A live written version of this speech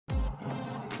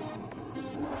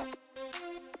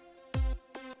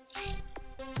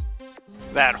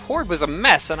That horde was a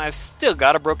mess, and I've still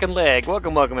got a broken leg.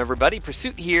 Welcome, welcome, everybody.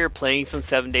 Pursuit here, playing some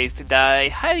 7 Days to Die,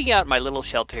 hiding out in my little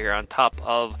shelter here on top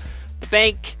of the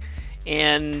bank.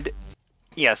 And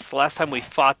yes, last time we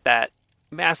fought that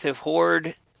massive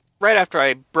horde right after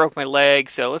I broke my leg.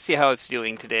 So let's see how it's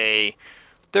doing today.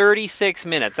 36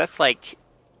 minutes. That's like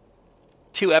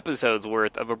 2 episodes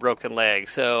worth of a broken leg.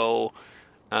 So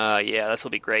yeah, this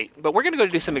will be great. But we're gonna go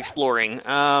do some exploring.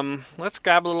 Let's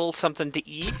grab a little something to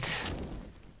eat.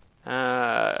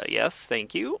 Yes,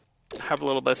 thank you. Have a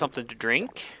little bit of something to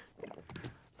drink.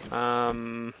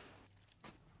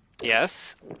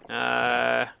 Yes.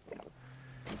 And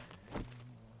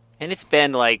it's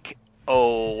been like,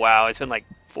 oh wow, it's been like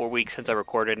 4 weeks since I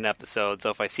recorded an episode. So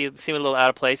if I seem a little out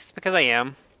of place, it's because I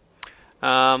am.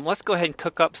 Let's go ahead and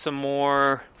cook up some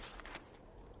more.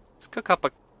 Let's cook up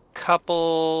a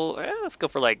couple. Let's go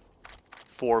for like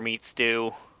 4 meat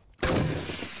stew.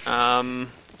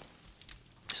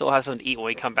 So we'll have something to eat when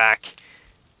we come back.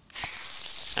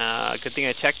 Good thing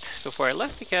I checked before I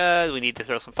left because we need to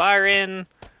throw some fire in.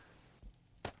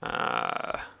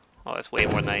 Oh, that's way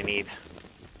more than I need.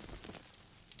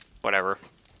 Whatever.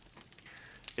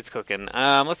 It's cooking.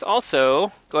 Let's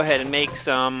also go ahead and make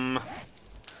some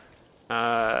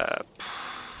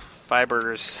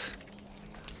fibers.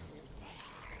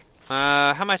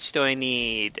 How much do I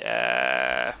need?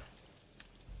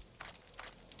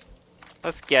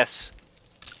 Let's guess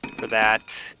for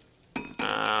that.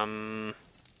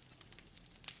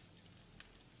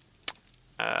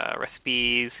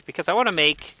 Recipes, because I want to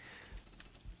make...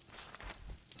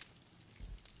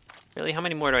 Really, how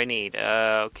many more do I need?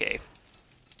 Okay.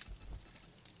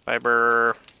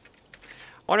 Fiber.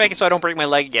 I want to make it so I don't break my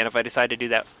leg again if I decide to do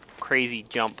that crazy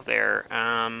jump there.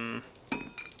 Gonna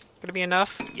be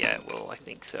enough? Yeah, it will, I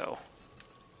think so.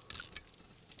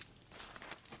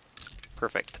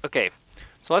 Perfect. Okay.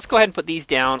 So let's go ahead and put these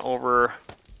down over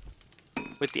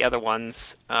with the other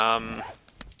ones.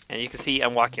 And you can see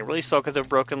I'm walking really slow because of a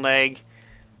broken leg.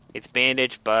 It's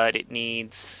bandaged, but it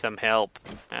needs some help.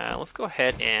 Let's go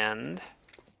ahead and...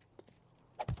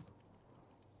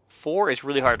 4 is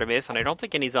really hard to miss, and I don't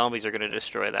think any zombies are going to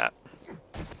destroy that.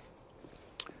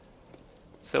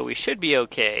 So we should be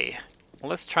okay.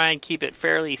 Let's try and keep it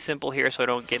fairly simple here so I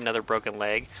don't get another broken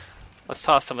leg. Let's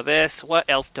toss some of this. What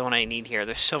else don't I need here?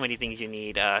 There's so many things you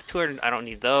need. 200, I don't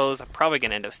need those. I'm probably going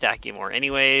to end up stacking more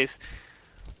anyways.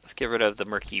 Let's get rid of the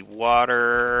murky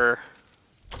water.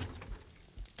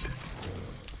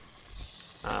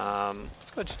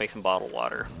 Let's go just make some bottled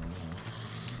water.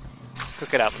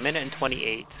 Cook it up, 1:28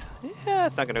 minutes. Yeah,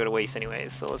 it's not going to go to waste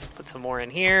anyways. So let's put some more in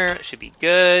here. It should be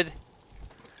good.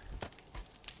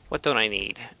 What don't I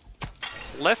need?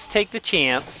 Let's take the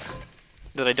chance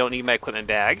that I don't need my equipment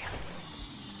bag.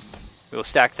 We'll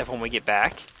stack stuff when we get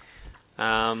back.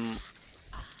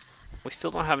 We still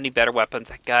don't have any better weapons.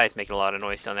 That guy's making a lot of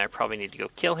noise down there. I probably need to go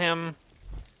kill him.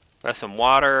 There's some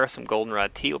water, some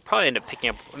goldenrod tea. We'll probably end up picking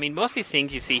up... I mean, most of these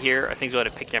things you see here are things we'll end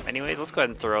up picking up anyways. Let's go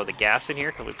ahead and throw the gas in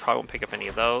here because we probably won't pick up any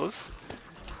of those.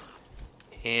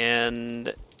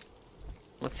 And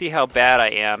let's see how bad I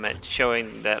am at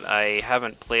showing that I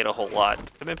haven't played a whole lot.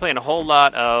 I've been playing a whole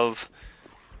lot of...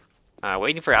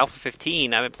 waiting for Alpha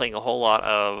 15. I've been playing a whole lot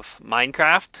of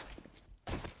Minecraft.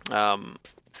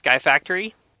 Sky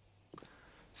Factory.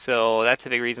 So that's a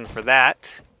big reason for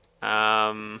that.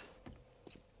 And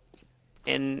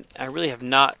I really have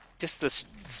not... Just the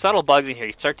subtle bugs in here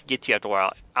you start to get to you after a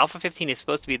while. Alpha 15 is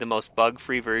supposed to be the most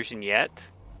bug-free version yet.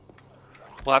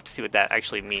 We'll have to see what that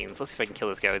actually means. Let's see if I can kill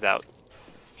this guy without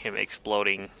him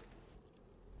exploding.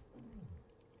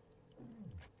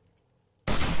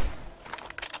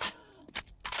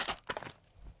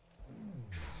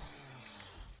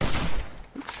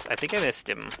 Oops, I think I missed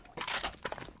him.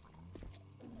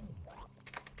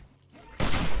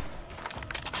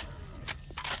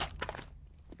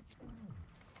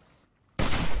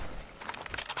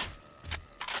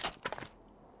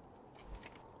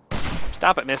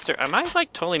 Stop it, mister. Am I,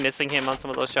 like, totally missing him on some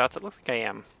of those shots? It looks like I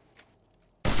am.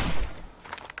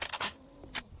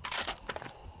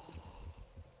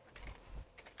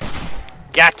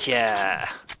 Gotcha!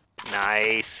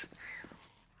 Nice.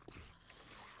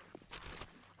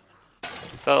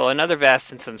 So, another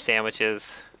vest and some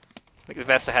sandwiches. I think the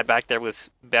vest I had back there was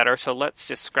better, so let's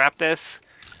just scrap this.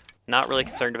 Not really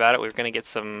concerned about it. We're going to get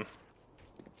some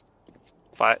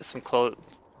fibers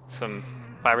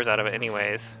out of it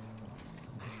anyways.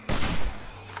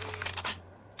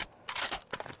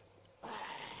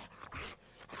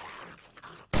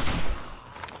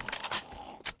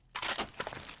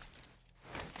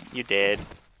 You did.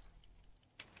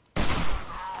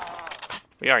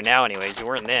 We are now anyways, you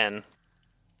weren't then.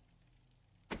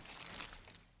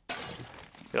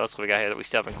 What else have we got here that we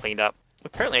still haven't cleaned up?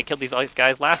 Apparently I killed these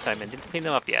guys last time and didn't clean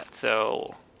them up yet,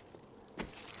 so...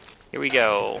 Here we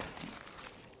go.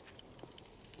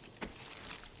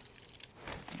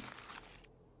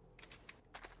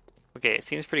 Okay, it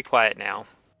seems pretty quiet now.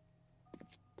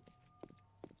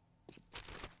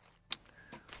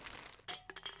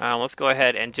 Let's go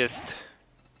ahead and just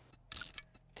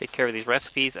take care of these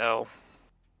recipes. Oh,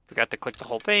 forgot to click the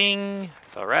whole thing.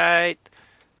 It's alright.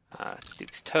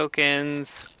 Duke's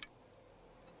tokens.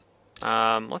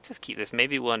 Let's just keep this.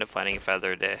 Maybe we'll end up finding a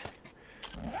feather to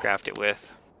craft it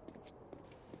with.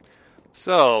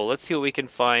 So, let's see what we can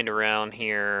find around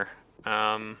here.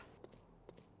 I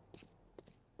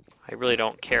really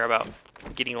don't care about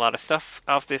getting a lot of stuff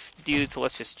off this dude, so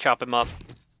let's just chop him up.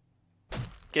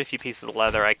 Get a few pieces of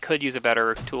leather. I could use a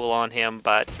better tool on him,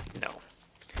 but no.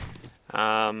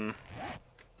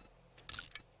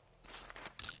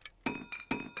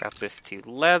 Craft this to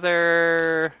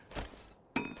leather.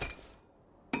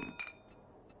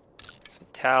 Some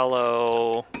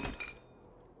tallow.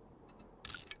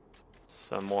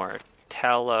 Some more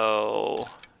tallow.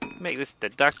 Make this the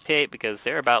duct tape because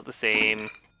they're about the same.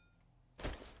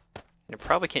 I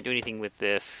probably can't do anything with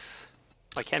this.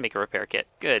 I can make a repair kit.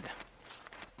 Good.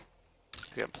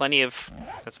 We've got plenty of...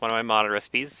 That's one of my mod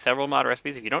recipes. Several mod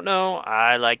recipes. If you don't know,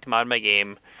 I like to mod my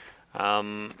game.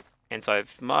 And so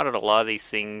I've modded a lot of these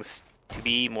things to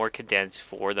be more condensed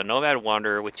for the Nomad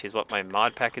Wanderer, which is what my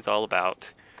mod pack is all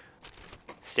about.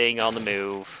 Staying on the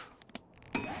move.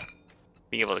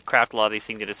 Being able to craft a lot of these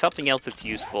things into something else that's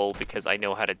useful because I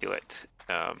know how to do it.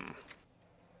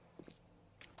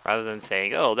 Rather than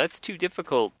saying, oh, that's too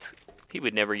difficult. He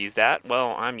would never use that.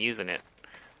 Well, I'm using it.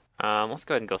 Let's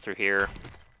go ahead and go through here.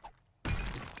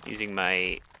 Using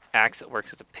my axe that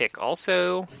works as a pick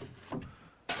also.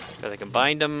 Because I can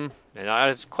bind them. They're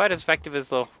not quite as effective as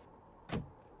the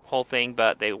whole thing,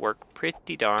 but they work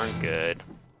pretty darn good.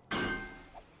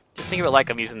 Just think of it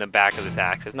like I'm using the back of this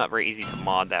axe. It's not very easy to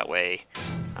mod that way.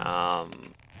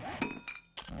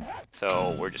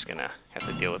 So we're just gonna have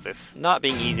to deal with this not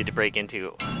being easy to break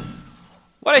into.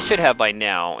 What I should have by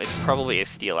now is probably a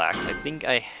steel axe. I think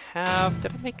I have...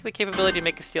 Did I make the capability to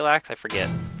make a steel axe? I forget.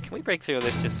 Can we break through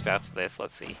this just after this?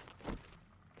 Let's see.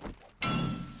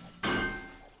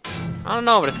 I don't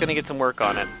know, but it's going to get some work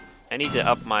on it. I need to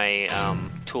up my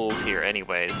tools here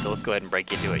anyways, so let's go ahead and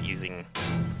break into it using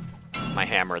my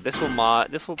hammer. This will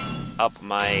up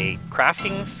my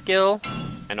crafting skill.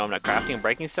 I know I'm not crafting and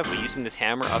breaking stuff, but using this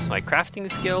hammer ups my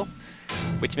crafting skill,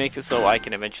 which makes it so I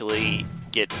can eventually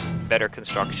get better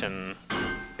construction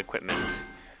equipment.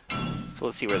 So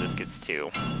let's see where this gets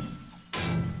to.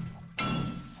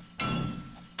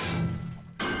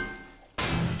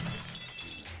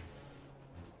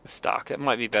 Stock. That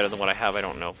might be better than what I have. I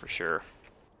don't know for sure.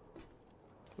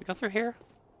 Can we go through here?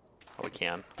 Oh, we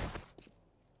can.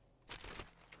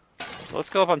 So let's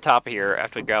go up on top of here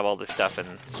after we grab all this stuff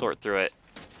and sort through it.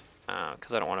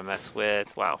 Because I don't want to mess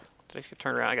with... Wow. Did I get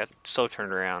turned around? I got so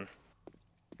turned around.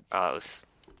 It was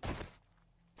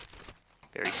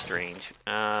very strange.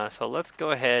 So let's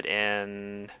go ahead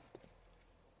and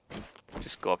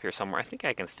just go up here somewhere. I think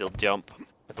I can still jump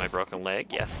with my broken leg.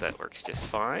 Yes, that works just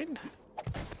fine.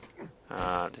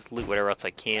 Just loot whatever else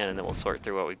I can, and then we'll sort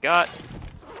through what we've got.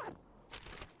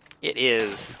 It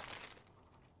is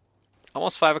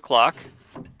almost 5 o'clock.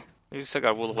 We've still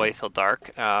got a little ways till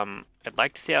dark. I'd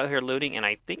like to stay out here looting, and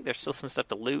I think there's still some stuff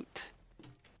to loot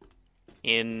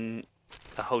in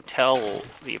the hotel,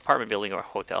 the apartment building, or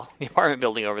hotel, the apartment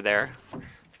building over there.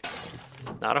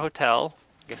 Not a hotel.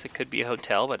 I guess it could be a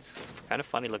hotel, but it's kind of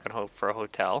funny looking for a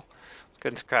hotel. Let's go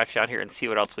ahead and scratch down here and see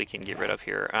what else we can get rid of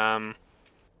here.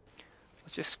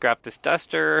 Let's just scrap this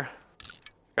duster,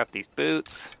 scrap these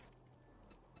boots,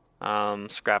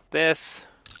 scrap this,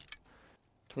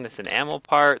 turn this into ammo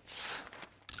parts.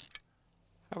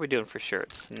 How are we doing for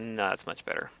shirts? No, that's much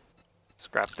better.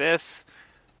 Scrap this.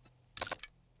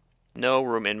 No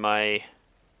room in my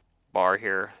bar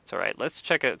here. It's alright. Let's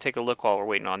take a look while we're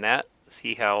waiting on that.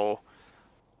 See how...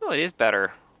 Oh, it is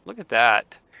better. Look at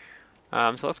that.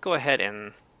 So let's go ahead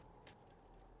and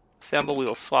assemble. We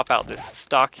will swap out this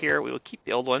stock here. We will keep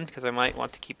the old one because I might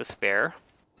want to keep a spare.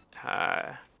 Go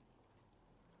ahead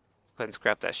and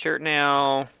scrap that shirt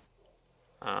now.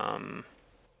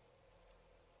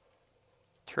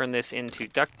 Turn this into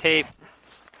duct tape.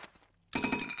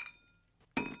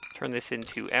 Turn this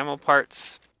into ammo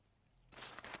parts.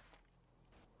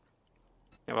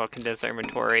 And we'll condense our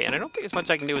inventory. And I don't think there's much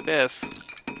I can do with this.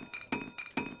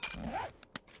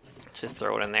 Let's just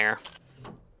throw it in there.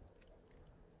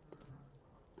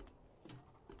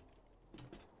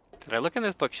 Did I look in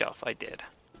this bookshelf? I did.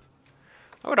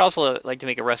 I would also like to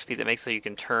make a recipe that makes so you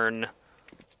can turn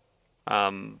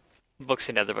books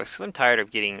into other books, because I'm tired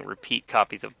of getting repeat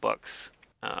copies of books.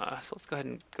 So let's go ahead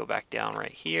and go back down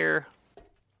right here.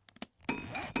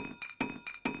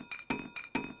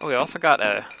 Oh, we also got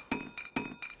a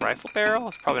rifle barrel.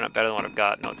 It's probably not better than what I've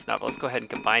got. No, it's not. But let's go ahead and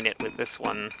combine it with this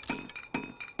one.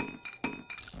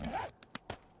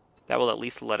 That will at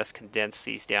least let us condense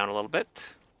these down a little bit.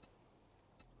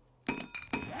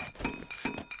 Let's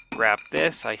grab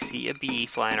this. I see a bee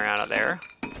flying around out there.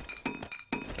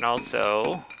 Can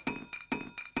also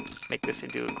make this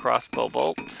into a crossbow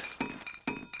bolt.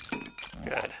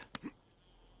 Good.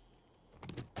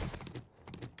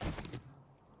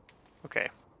 Okay.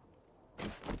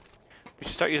 We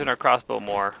should start using our crossbow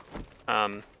more.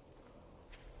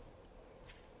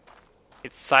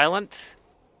 It's silent.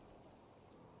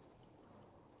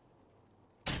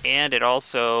 And it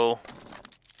also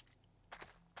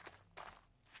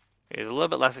is a little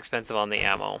bit less expensive on the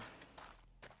ammo.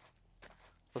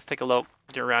 Let's take a look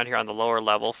around here on the lower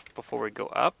level before we go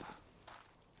up.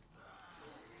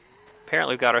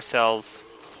 Apparently we've got ourselves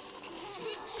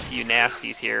a few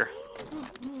nasties here.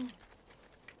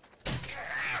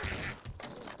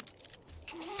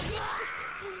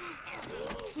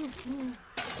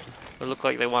 They look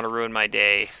like they want to ruin my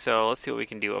day, so let's see what we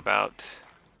can do about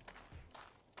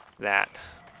that.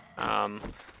 Let's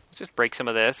just break some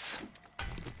of this.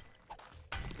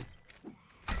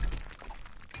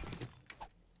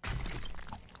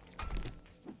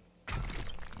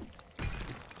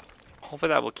 Hopefully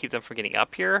that will keep them from getting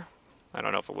up here. I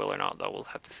don't know if it will or not, though. We'll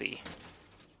have to see.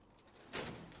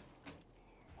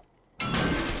 We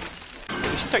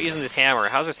should start using this hammer.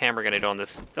 How's this hammer going to do on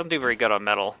this? Doesn't do very good on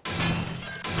metal.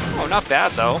 Oh, not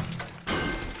bad, though.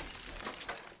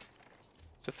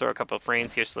 Just throw a couple of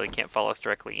frames here so they can't follow us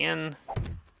directly in.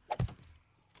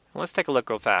 Let's take a look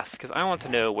real fast, because I want to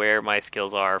know where my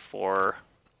skills are for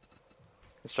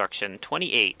construction.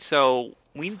 28. So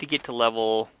we need to get to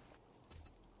level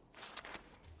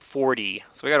 40.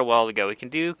 So we got a while to go. We can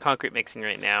do concrete mixing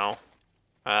right now.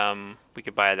 We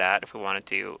could buy that if we wanted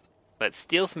to. But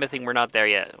steel smithing, we're not there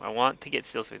yet. I want to get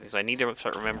steel smithing, so I need to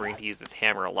start remembering to use this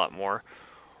hammer a lot more.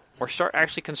 Or start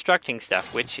actually constructing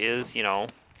stuff, which is, you know,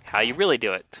 how you really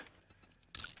do it.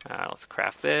 Let's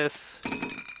craft this.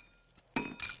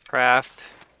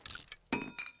 Craft.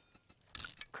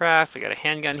 Craft. We got a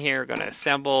handgun here. We're going to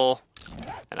assemble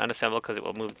and unassemble because it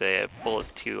will move the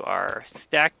bullets to our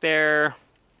stack there.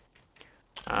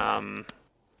 Every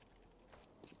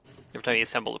time you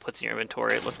assemble, it puts in your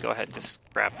inventory. Let's go ahead and just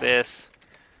grab this.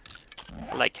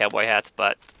 I like cowboy hats,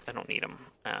 but I don't need them.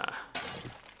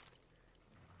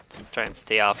 Just try and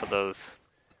stay off of those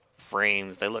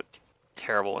frames. They look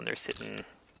terrible when they're sitting in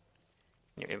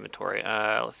your inventory.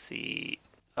 Let's see.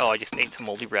 Oh, I just ate some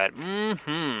moldy bread.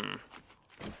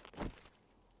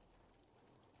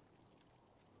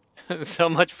 So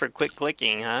much for quick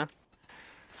clicking, huh?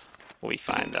 We'll be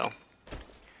fine, though.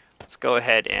 Let's go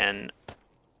ahead and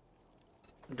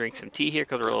drink some tea here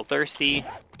because we're a little thirsty.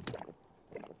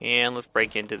 And let's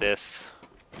break into this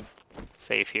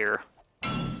safe here.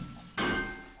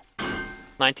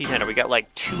 1900. We got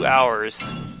like 2 hours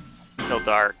until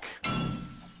dark.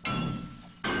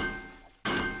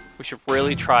 We should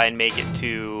really try and make it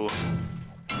to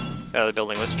the other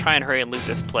building. Let's try and hurry and loot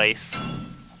this place,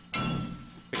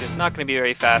 which is not going to be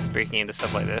very fast breaking into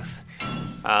stuff like this.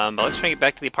 But let's try and get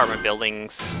back to the apartment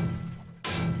buildings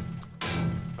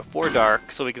before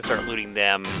dark so we can start looting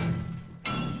them.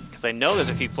 Because I know there's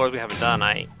a few floors we haven't done.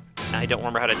 I don't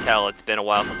remember how to tell. It's been a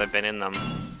while since I've been in them.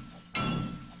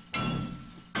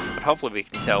 But hopefully we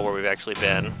can tell where we've actually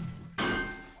been.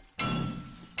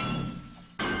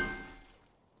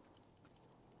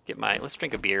 Let's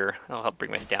drink a beer. That'll help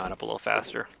bring my stamina up a little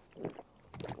faster.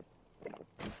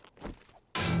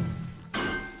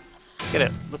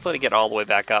 Let's let it get all the way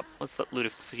back up. Let's loot a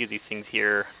few of these things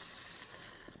here.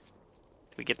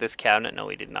 Did we get this cabinet? No,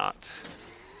 we did not.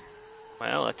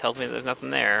 Well, that tells me there's nothing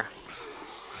there.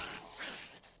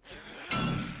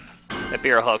 That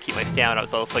beer will help keep my stamina up,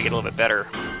 so I get a little bit better.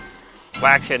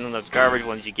 Wax hitting those garbage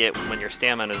ones you get when your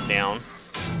stamina's down.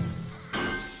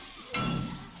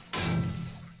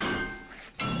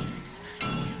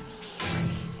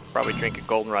 Probably drink a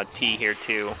goldenrod tea here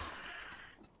too.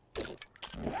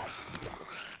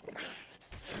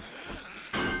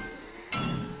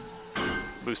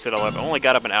 Boost it all up. I only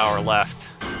got up an hour left.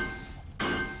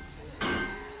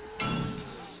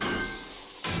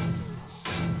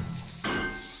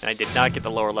 And I did not get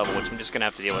the lower level, which I'm just going to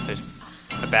have to deal with. There's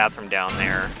a bathroom down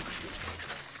there.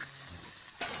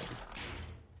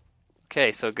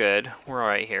 Okay, so good. We're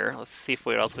alright here. Let's see if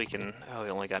what else we can... Oh, we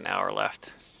only got an hour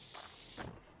left.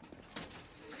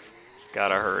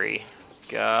 Gotta hurry.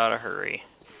 Gotta hurry.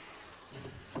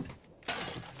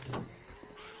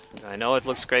 I know it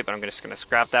looks great, but I'm just gonna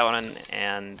scrap that one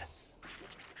and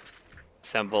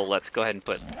assemble. Let's go ahead and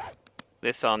put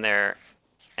this on there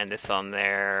and this on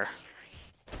there.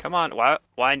 Come on,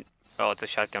 why? Oh, it's a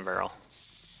shotgun barrel.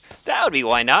 That would be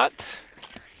why not.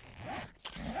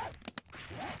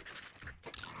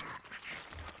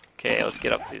 Okay, let's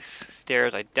get up these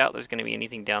stairs. I doubt there's going to be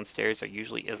anything downstairs. There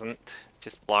usually isn't. It's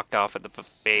just blocked off at the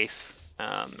base.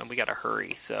 And we got to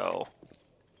hurry, so...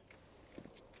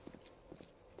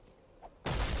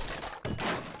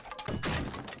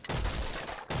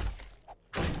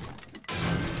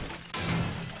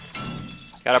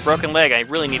 Got a broken leg. I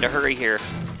really need to hurry here.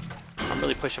 I'm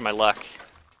really pushing my luck.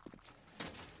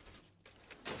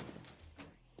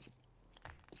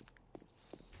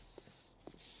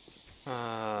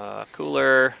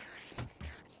 Cooler.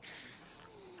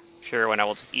 Sure, why not?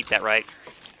 We'll just eat that right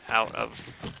out of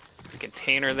the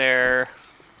container there.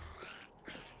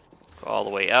 Let's go all the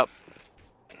way up.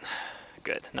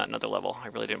 Good, not another level. I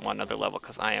really didn't want another level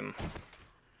because I am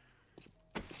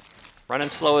running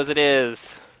slow as it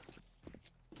is.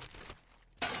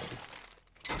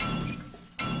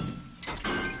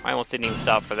 I almost didn't even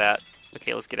stop for that.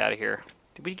 Okay, let's get out of here.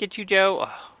 Did we get you, Joe?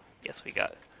 Oh, yes, we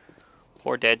got.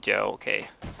 Poor dead Joe. Okay.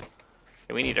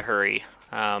 We need to hurry.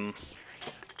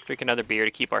 Drink another beer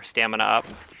to keep our stamina up.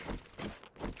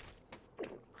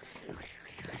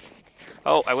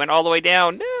 Oh, I went all the way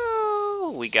down.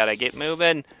 No! We gotta get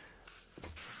moving.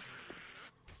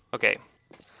 Okay.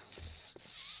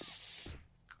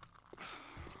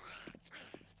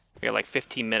 We got like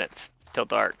 15 minutes till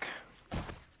dark.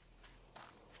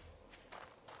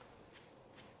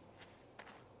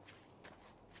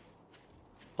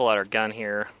 Pull out our gun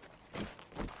here.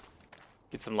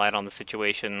 Get some light on the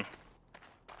situation.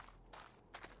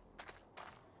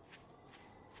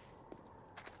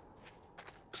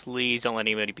 Please don't let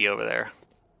anybody be over there.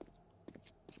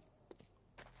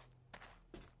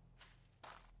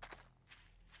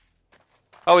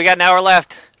 Oh, we got an hour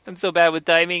left. I'm so bad with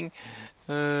timing.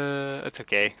 That's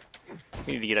okay.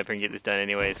 We need to get up here and get this done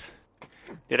anyways.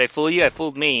 Did I fool you? I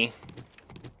fooled me.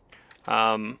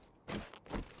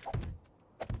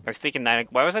 I was thinking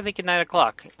why was I thinking 9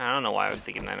 o'clock? I don't know why I was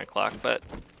thinking 9 o'clock, but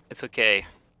it's okay.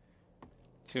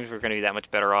 Seems we're going to be that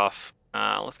much better off.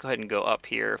 Let's go ahead and go up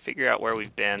here, figure out where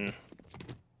we've been.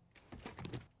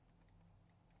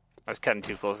 I was cutting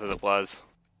too close as it was.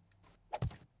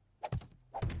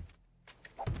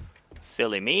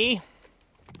 Silly me.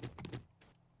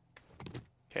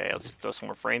 Okay, let's just throw some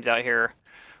more frames out here.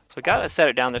 So we gotta set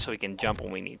it down there so we can jump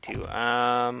when we need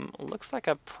to. Looks like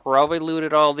I probably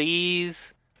looted all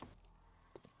these.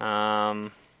 I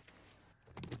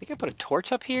think I put a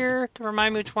torch up here to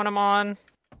remind me which one I'm on.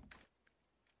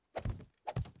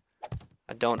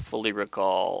 I don't fully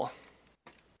recall.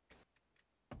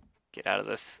 Get out of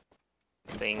this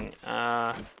thing.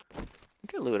 I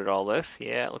think I looted all this.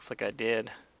 Yeah, it looks like I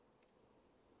did.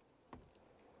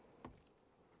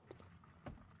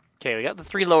 Okay, we got the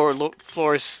 3 lower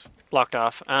floors blocked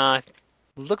off.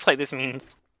 Looks like this means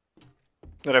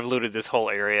that I've looted this whole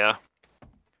area.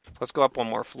 Let's go up one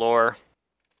more floor.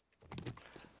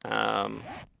 Put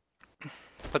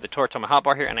the torch on my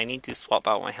hotbar here, and I need to swap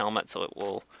out my helmet so it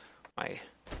will, my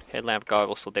headlamp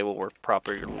goggles, so they will work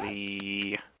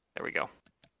properly. There we go.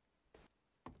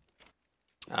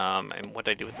 And what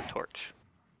did I do with the torch?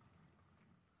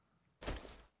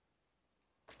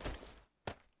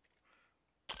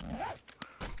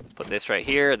 Put this right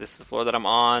here. This is the floor that I'm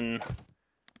on.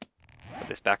 Put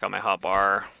this back on my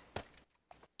hotbar.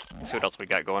 See what else we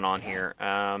got going on here.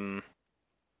 Let's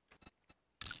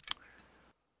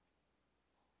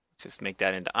just make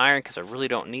that into iron because I really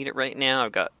don't need it right now.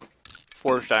 I've got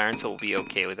forged iron, so we'll be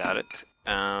okay without it.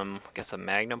 Got some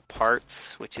magnum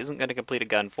parts, which isn't going to complete a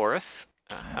gun for us.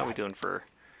 How are we doing for...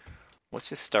 Let's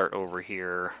just start over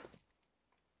here.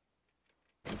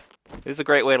 This is a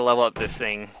great way to level up this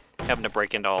thing, having to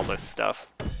break into all this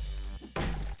stuff.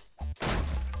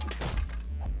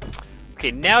 Okay,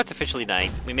 now it's officially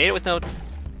night. We made it with no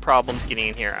problems getting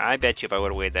in here. I bet you if I would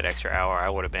have waited that extra hour, I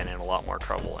would have been in a lot more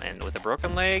trouble. And with a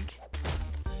broken leg,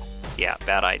 yeah,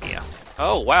 bad idea.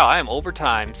 Oh, wow, I am over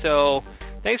time. So,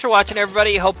 thanks for watching,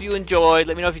 everybody. Hope you enjoyed.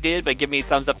 Let me know if you did by giving me a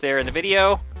thumbs up there in the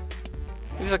video.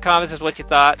 Leave some comments as what you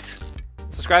thought.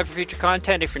 Subscribe for future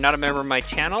content if you're not a member of my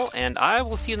channel. And I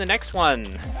will see you in the next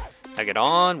one. Now get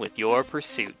on with your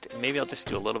pursuit. Maybe I'll just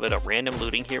do a little bit of random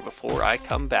looting here before I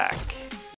come back.